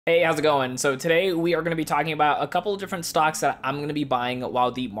Hey, how's it going? So today we are going to be talking about a couple of different stocks that I'm going to be buying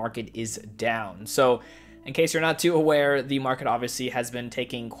while the market is down. So in case you're not too aware, the market obviously has been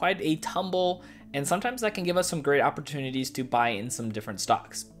taking quite a tumble, and sometimes that can give us some great opportunities to buy in some different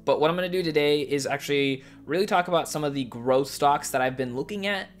stocks. But what I'm going to do today is actually really talk about some of the growth stocks that I've been looking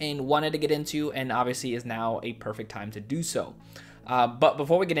at and wanted to get into, and obviously is now a perfect time to do so. But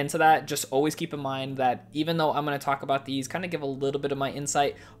before we get into that, just always keep in mind that even though I'm going to talk about these, kind of give a little bit of my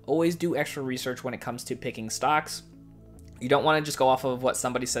insight, always do extra research when it comes to picking stocks. You don't want to just go off of what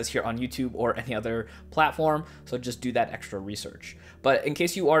somebody says here on YouTube or any other platform, so just do that extra research. But in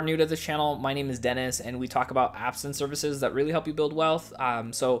case you are new to this channel, my name is Dennis, and we talk about apps and services that really help you build wealth.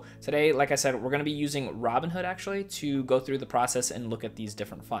 So today, like I said, we're going to be using Robinhood actually to go through the process and look at these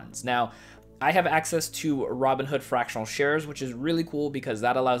different funds. Now, I have access to Robinhood fractional shares, which is really cool because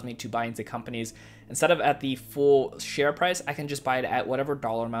that allows me to buy into companies. Instead of at the full share price, I can just buy it at whatever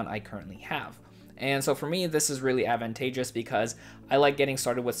dollar amount I currently have. And so for me, this is really advantageous because I like getting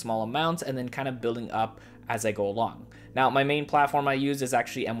started with small amounts and then kind of building up as I go along. Now, my main platform I use is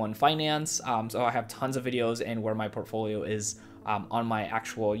actually M1 Finance. So I have tons of videos and where my portfolio is on my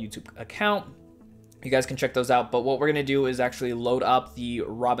actual YouTube account. You guys can check those out, but what we're gonna do is actually load up the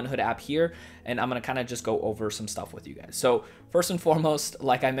Robinhood app here, and I'm gonna kind of just go over some stuff with you guys. So first and foremost,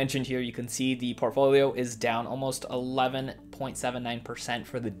 like I mentioned here, you can see the portfolio is down almost 11.79%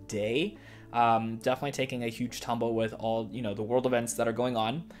 for the day. Definitely taking a huge tumble with all, the world events that are going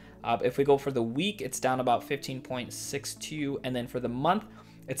on. If we go for the week, it's down about 15.62, and then for the month,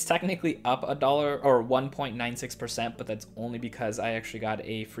 it's technically up $1 or 1.96%, but that's only because I actually got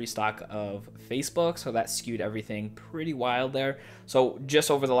a free stock of Facebook, so that skewed everything pretty wild there. So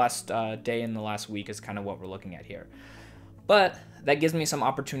just over the last day and the last week is kind of what we're looking at here. But that gives me some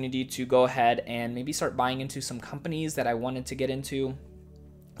opportunity to go ahead and maybe start buying into some companies that I wanted to get into.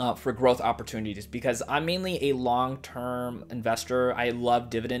 For growth opportunities, because I'm mainly a long-term investor. I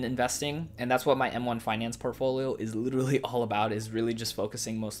love dividend investing, and that's what my M1 Finance portfolio is literally all about, is really just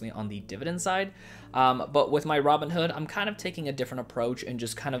focusing mostly on the dividend side. But with my Robinhood, I'm kind of taking a different approach and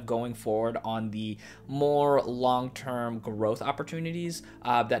just kind of going forward on the more long-term growth opportunities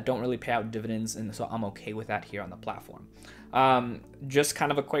that don't really pay out dividends, and so I'm okay with that here on the platform. Just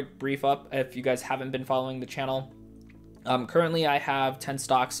kind of a quick brief up if you guys haven't been following the channel. Currently, I have 10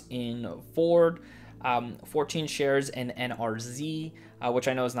 stocks in Ford, 14 shares in NRZ, which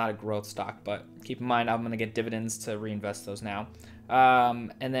I know is not a growth stock, but keep in mind I'm going to get dividends to reinvest those now.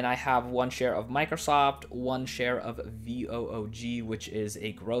 And then I have 1 share of Microsoft, 1 share of VOOG, which is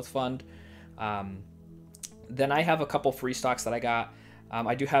a growth fund. Then I have a couple free stocks that I got.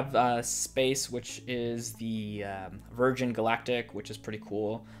 I do have Space, which is the Virgin Galactic, which is pretty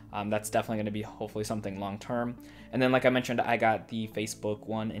cool. That's definitely going to be hopefully something long term. And then, like I mentioned, I got the Facebook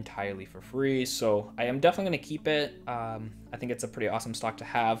one entirely for free, so I am definitely going to keep it. I think it's a pretty awesome stock to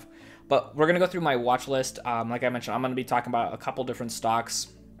have. But we're going to go through my watch list. Like I mentioned, I'm going to be talking about a couple different stocks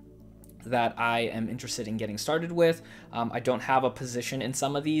that I am interested in getting started with. I don't have a position in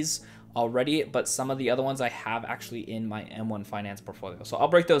some of these already, but some of the other ones I have actually in my M1 Finance portfolio. So I'll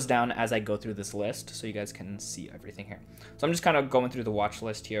break those down as I go through this list so you guys can see everything here. So I'm just kind of going through the watch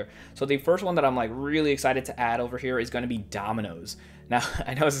list here. So the first one that I'm like really excited to add over here is going to be Domino's. Now,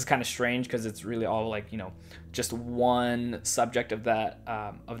 I know this is kind of strange because it's really all like, just one subject of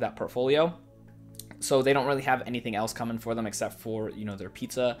that portfolio. So they don't really have anything else coming for them except for, their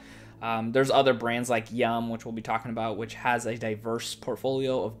pizza. There's other brands like Yum, which we'll be talking about, which has a diverse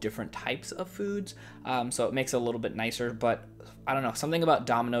portfolio of different types of foods. So it makes it a little bit nicer, but I don't know, something about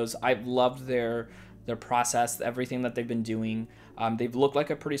Domino's, I've loved their process, everything that they've been doing. They've looked like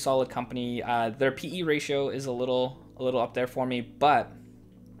a pretty solid company. Their PE ratio is a little up there for me, but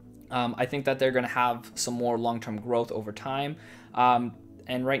I think that they're going to have some more long-term growth over time.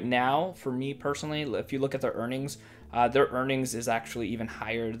 And right now, for me personally, if you look at their earnings is actually even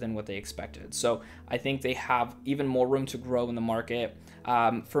higher than what they expected. So I think they have even more room to grow in the market.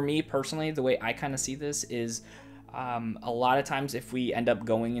 For me personally, the way I kind of see this is a lot of times if we end up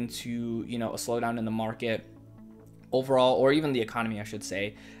going into, a slowdown in the market overall, or even the economy, I should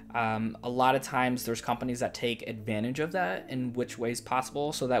say, a lot of times there's companies that take advantage of that in which ways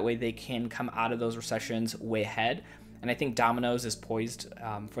possible. So that way they can come out of those recessions way ahead. And I think Domino's is poised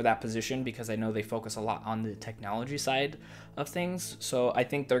for that position because I know they focus a lot on the technology side of things. So I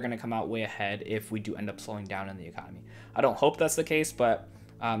think they're going to come out way ahead if we do end up slowing down in the economy. I don't hope that's the case, but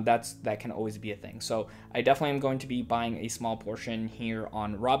that can always be a thing. So I definitely am going to be buying a small portion here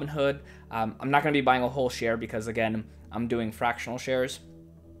on Robinhood. I'm not going to be buying a whole share because, again, I'm doing fractional shares.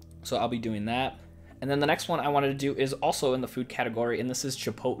 So I'll be doing that. And then the next one I wanted to do is also in the food category, and this is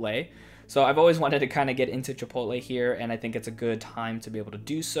Chipotle. So I've always wanted to kind of get into Chipotle here, and I think it's a good time to be able to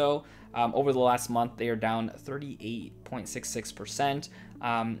do so. Over the last month, they are down 38.66%.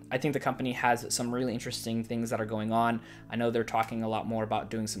 I think the company has some really interesting things that are going on. I know they're talking a lot more about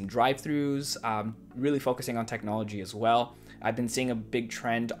doing some drive-thrus, really focusing on technology as well. I've been seeing a big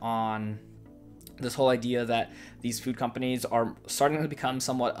trend on this whole idea that these food companies are starting to become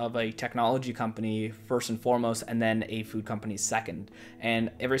somewhat of a technology company first and foremost, and then a food company second.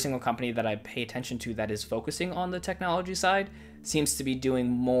 And every single company that I pay attention to that is focusing on the technology side seems to be doing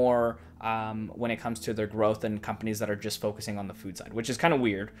more when it comes to their growth than companies that are just focusing on the food side, which is kind of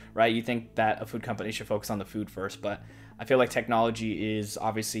weird, right? You think that a food company should focus on the food first, but I feel like technology is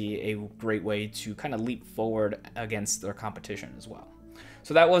obviously a great way to kind of leap forward against their competition as well.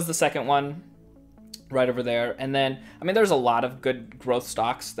 So that was the second one, right over there. And then, I mean, there's a lot of good growth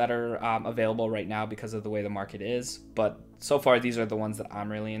stocks that are available right now because of the way the market is, but so far these are the ones that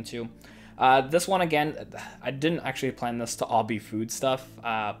I'm really into. This one, again, I didn't actually plan this to all be food stuff,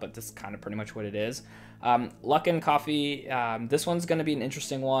 but this is kind of pretty much what it is. Luckin Coffee, this one's going to be an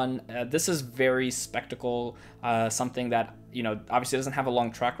interesting one. This is very spectacle, something that, you know, obviously doesn't have a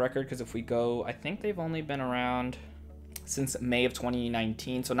long track record, because if we go, I think they've only been around since May of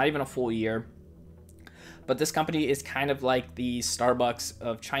 2019, so not even a full year. But this company is kind of like the Starbucks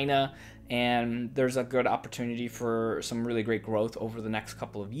of China, and there's a good opportunity for some really great growth over the next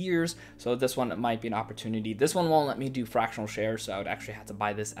couple of years. So this one might be an opportunity. This one won't let me do fractional shares, so I would actually have to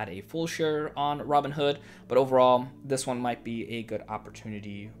buy this at a full share on Robinhood. But overall, this one might be a good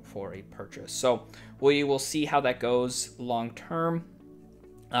opportunity for a purchase. So we will see how that goes long term.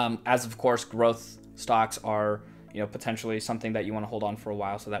 As of course, growth stocks are, you know, potentially something that you want to hold on for a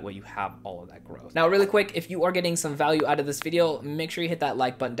while, so that way you have all of that growth. Now, really quick, if you are getting some value out of this video, make sure you hit that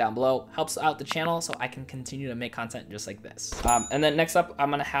like button down below. Helps out the channel so I can continue to make content just like this. And then next up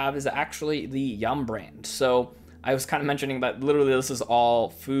I'm gonna have is actually the Yum brand. So I was kind of mentioning that literally this is all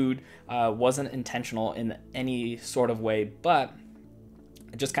food, wasn't intentional in any sort of way, but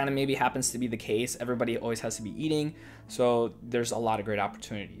it just kind of maybe happens to be the case. Everybody always has to be eating, so there's a lot of great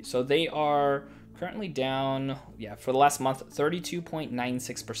opportunities. So they are currently down, yeah, for the last month,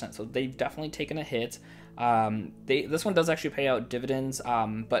 32.96%. So they've definitely taken a hit. This one does actually pay out dividends,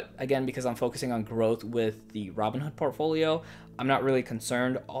 but again, because I'm focusing on growth with the Robinhood portfolio, I'm not really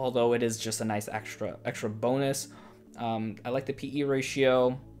concerned, although it is just a nice extra bonus. I like the PE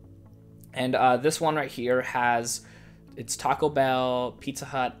ratio, and this one right here has, it's Taco Bell, Pizza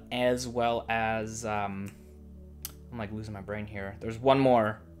Hut, as well as I'm like losing my brain here. There's one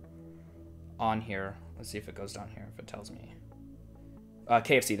more on here. Let's see if it goes down here, if it tells me.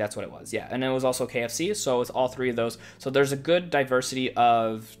 KFC, that's what it was. Yeah, and it was also KFC, so it's all three of those. So there's a good diversity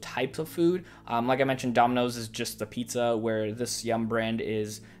of types of food. Like I mentioned, Domino's is just the pizza, where this Yum brand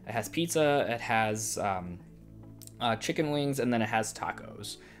is, it has pizza, it has chicken wings, and then it has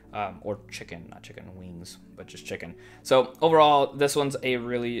tacos. Or chicken, not chicken wings, but just chicken. So overall, this one's a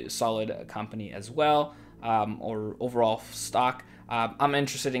really solid company as well, or overall stock. I'm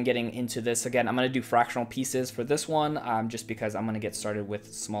interested in getting into this. Again, I'm going to do fractional pieces for this one, just because I'm going to get started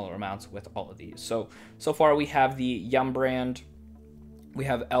with smaller amounts with all of these. So far we have the Yum brand, we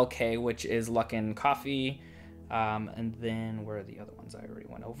have LK, which is Luckin Coffee, and then where are the other ones I already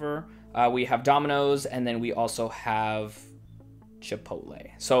went over? We have Domino's, and then we also have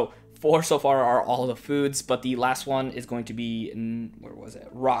Chipotle. So four so far are all the foods, but the last one is going to be, where was it?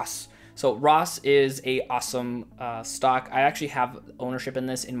 Ross. So Ross is a awesome stock. I actually have ownership in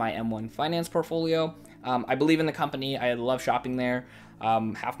this in my M1 Finance portfolio. I believe in the company. I love shopping there.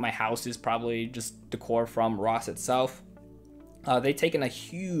 Half my house is probably just decor from Ross itself. They've taken a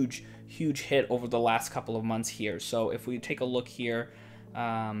huge hit over the last couple of months here. So if we take a look here,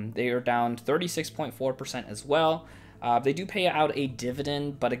 they are down 36.4% as well. They do pay out a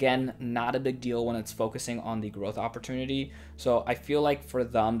dividend, but again, not a big deal when it's focusing on the growth opportunity. So I feel like for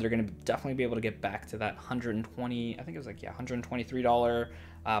them, they're going to definitely be able to get back to that 120, I think it was like, yeah, $123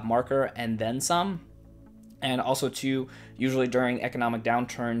 marker and then some. And also too, usually during economic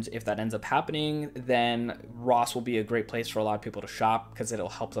downturns, if that ends up happening, then Ross will be a great place for a lot of people to shop because it'll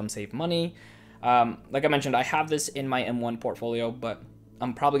help them save money. Like I mentioned, I have this in my M1 portfolio, but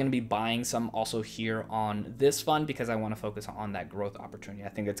I'm probably going to be buying some also here on this fund because I want to focus on that growth opportunity. I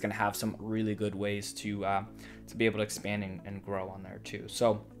think it's going to have some really good ways to be able to expand and grow on there too.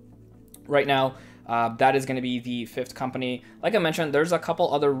 So right now, that is going to be the fifth company. Like I mentioned, there's a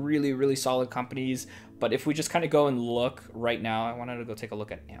couple other really solid companies, but if we just kind of go and look right now, I wanted to go take a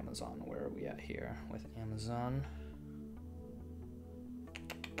look at Amazon. Where are we at here with Amazon?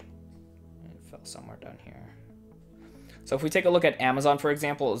 fell somewhere down here. So if we take a look at Amazon, for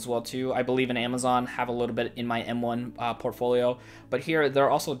example, as well too, I believe in Amazon, have a little bit in my M1 portfolio, but here they're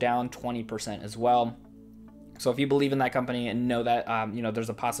also down 20% as well. So if you believe in that company and know that, you know, there's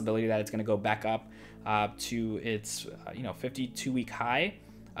a possibility that it's going to go back up to its, you know, 52-week high,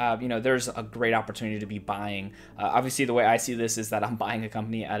 you know, there's a great opportunity to be buying. Obviously, the way I see this is that I'm buying a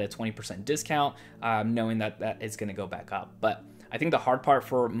company at a 20% discount, knowing that it's going to go back up. But I think the hard part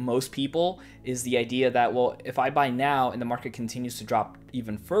for most people is the idea that, well, if I buy now and the market continues to drop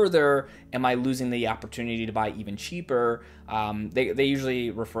even further, am I losing the opportunity to buy even cheaper? They usually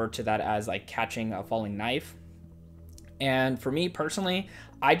refer to that as like catching a falling knife. And for me personally,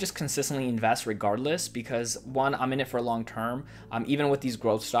 I just consistently invest regardless because one, I'm in it for long term. Even with these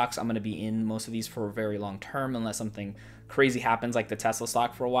growth stocks, I'm going to be in most of these for a very long term unless something crazy happens like the Tesla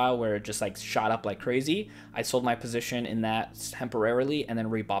stock for a while where it just like shot up like crazy. I sold my position in that temporarily and then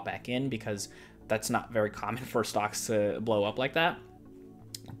rebought back in because that's not very common for stocks to blow up like that.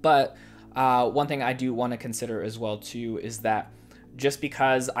 But one thing I do want to consider as well too is that just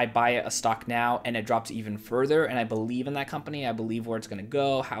because I buy a stock now and it drops even further and I believe in that company, I believe where it's going to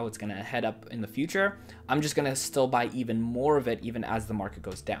go, how it's going to head up in the future, I'm just going to still buy even more of it even as the market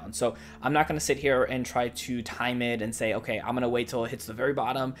goes down. So I'm not going to sit here and try to time it and say, okay, I'm going to wait till it hits the very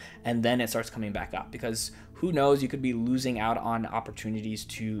bottom and then it starts coming back up, because who knows, you could be losing out on opportunities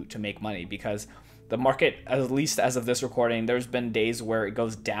to make money, because the market, at least as of this recording, there's been days where it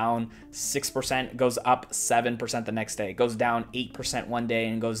goes down 6%, goes up 7% the next day, it goes down 8% one day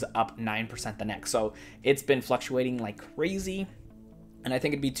and goes up 9% the next. So it's been fluctuating like crazy. And I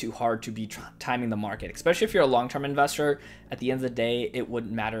think it'd be too hard to be timing the market, especially if you're a long-term investor. At the end of the day, it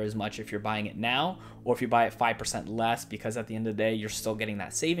wouldn't matter as much if you're buying it now or if you buy it 5% less, because at the end of the day, you're still getting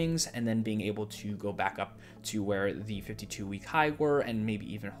that savings and then being able to go back up to where the 52-week high were and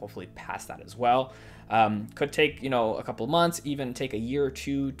maybe even hopefully past that as well. Could take, you know, a couple of months, even take a year or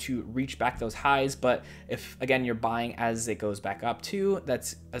two to reach back those highs. But if, again, you're buying as it goes back up too,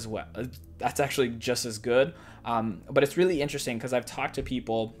 that's as well. That's actually just as good. But it's really interesting because I've talked to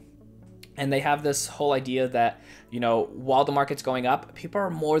people and they have this whole idea that, you know, while the market's going up, people are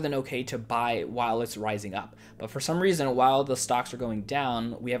more than okay to buy while it's rising up. But for some reason, while the stocks are going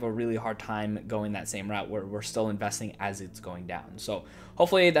down, we have a really hard time going that same route where we're still investing as it's going down. So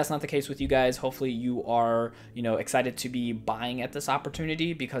hopefully that's not the case with you guys. Hopefully you are, you know, excited to be buying at this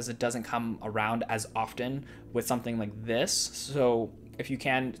opportunity because it doesn't come around as often with something like this. So if you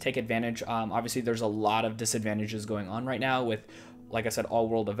can take advantage, obviously there's a lot of disadvantages going on right now with, like I said, all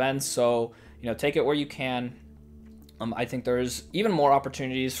world events. So, you know, take it where you can. I think there's even more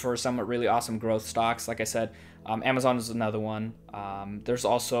opportunities for some really awesome growth stocks. Like I said, Amazon is another one. There's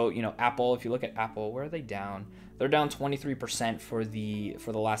also, you know, Apple. If you look at Apple, where are they down? They're down 23% for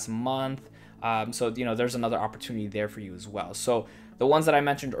the last month. So, you know, there's another opportunity there for you as well. So the ones that I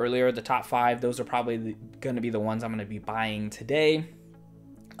mentioned earlier, the top 5, those are probably going to be the ones I'm going to be buying today,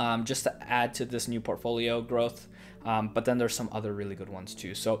 just to add to this new portfolio growth. But then there's some other really good ones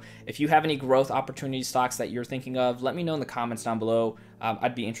too. So if you have any growth opportunity stocks that you're thinking of, let me know in the comments down below.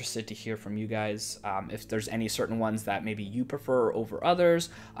 I'd be interested to hear from you guys if there's any certain ones that maybe you prefer over others,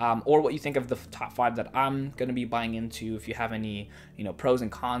 or what you think of the top 5 that I'm going to be buying into. If you have any, you know, pros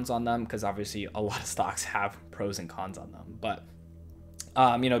and cons on them, because obviously a lot of stocks have pros and cons on them. But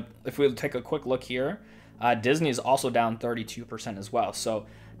you know, if we take a quick look here, Disney is also down 32% as well. So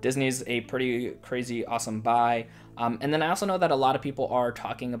Disney's a pretty crazy, awesome buy. And then I also know that a lot of people are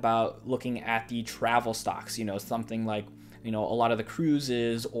talking about looking at the travel stocks, you know, something like, you know, a lot of the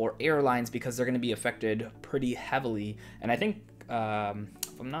cruises or airlines, because they're going to be affected pretty heavily. And I think, if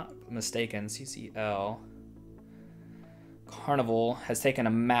I'm not mistaken, CCL, Carnival has taken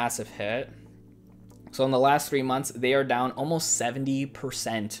a massive hit. So in the last 3 months, they are down almost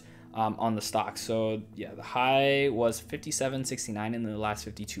 70%. On the stock. So yeah, the high was 57.69 in the last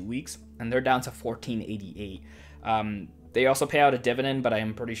 52 weeks, and they're down to 14.88. They also pay out a dividend, but I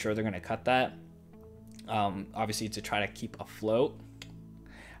am pretty sure they're going to cut that, obviously to try to keep afloat.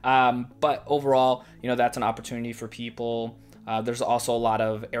 But overall, you know, that's an opportunity for people. There's also a lot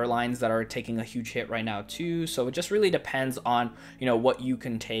of airlines that are taking a huge hit right now too. So it just really depends on, you know, what you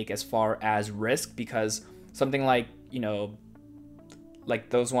can take as far as risk, because something like, you know,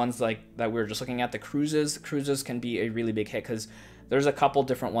 like those ones like that we were just looking at, the cruises can be a really big hit, because there's a couple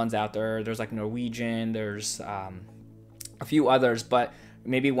different ones out there. There's like Norwegian, there's a few others, but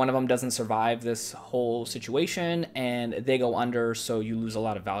maybe one of them doesn't survive this whole situation and they go under, so you lose a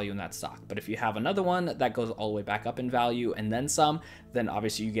lot of value in that stock. But if you have another one that goes all the way back up in value and then some, then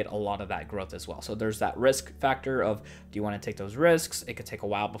obviously you get a lot of that growth as well. So there's that risk factor of, do you want to take those risks? It could take a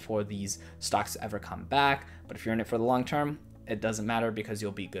while before these stocks ever come back, but if you're in it for the long term, it doesn't matter because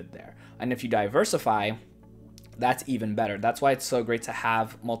you'll be good there. And if you diversify, that's even better. That's why it's so great to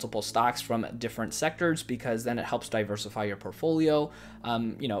have multiple stocks from different sectors, because then it helps diversify your portfolio,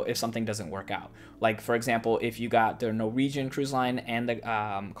 if something doesn't work out. Like, for example, if you got the Norwegian cruise line and the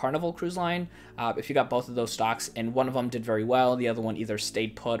Carnival cruise line, if you got both of those stocks and one of them did very well, the other one either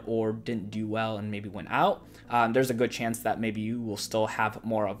stayed put or didn't do well and maybe went out, there's a good chance that maybe you will still have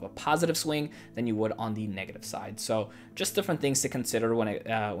more of a positive swing than you would on the negative side. So just different things to consider when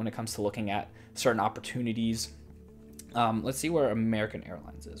it comes to looking at certain opportunities. Let's see where American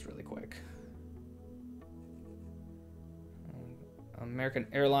Airlines is really quick. American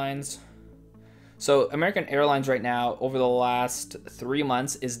Airlines. So American Airlines right now, over the last 3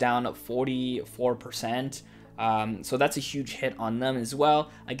 months, is down 44%. So that's a huge hit on them as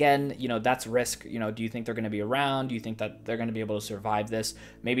well. Again, that's risk. Do you think they're going to be around? Do you think that they're going to be able to survive this?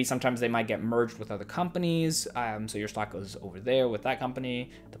 Maybe sometimes they might get merged with other companies. So your stock goes over there with that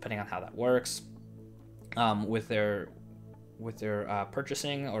company, depending on how that works, with their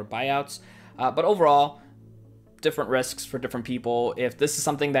purchasing or buyouts. But overall, different risks for different people. If this is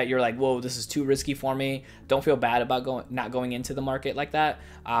something that you're like, whoa, this is too risky for me, don't feel bad about not going into the market like that.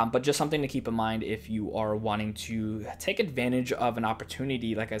 But just something to keep in mind if you are wanting to take advantage of an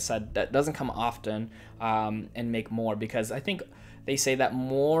opportunity, like I said, that doesn't come often, and make more, because I think they say that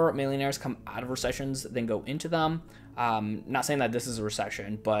more millionaires come out of recessions than go into them. Not saying that this is a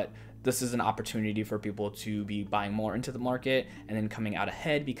recession, but this is an opportunity for people to be buying more into the market and then coming out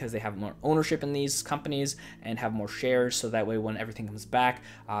ahead because they have more ownership in these companies and have more shares. So that way, when everything comes back,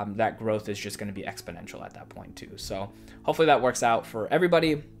 that growth is just going to be exponential at that point too. So hopefully that works out for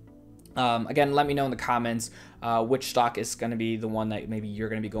everybody. Again, let me know in the comments which stock is going to be the one that maybe you're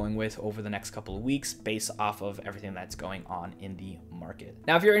going to be going with over the next couple of weeks based off of everything that's going on in the market.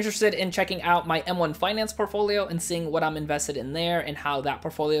 Now, if you're interested in checking out my M1 Finance portfolio and seeing what I'm invested in there and how that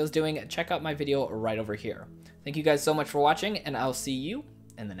portfolio is doing, check out my video right over here. Thank you guys so much for watching, and I'll see you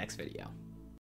in the next video.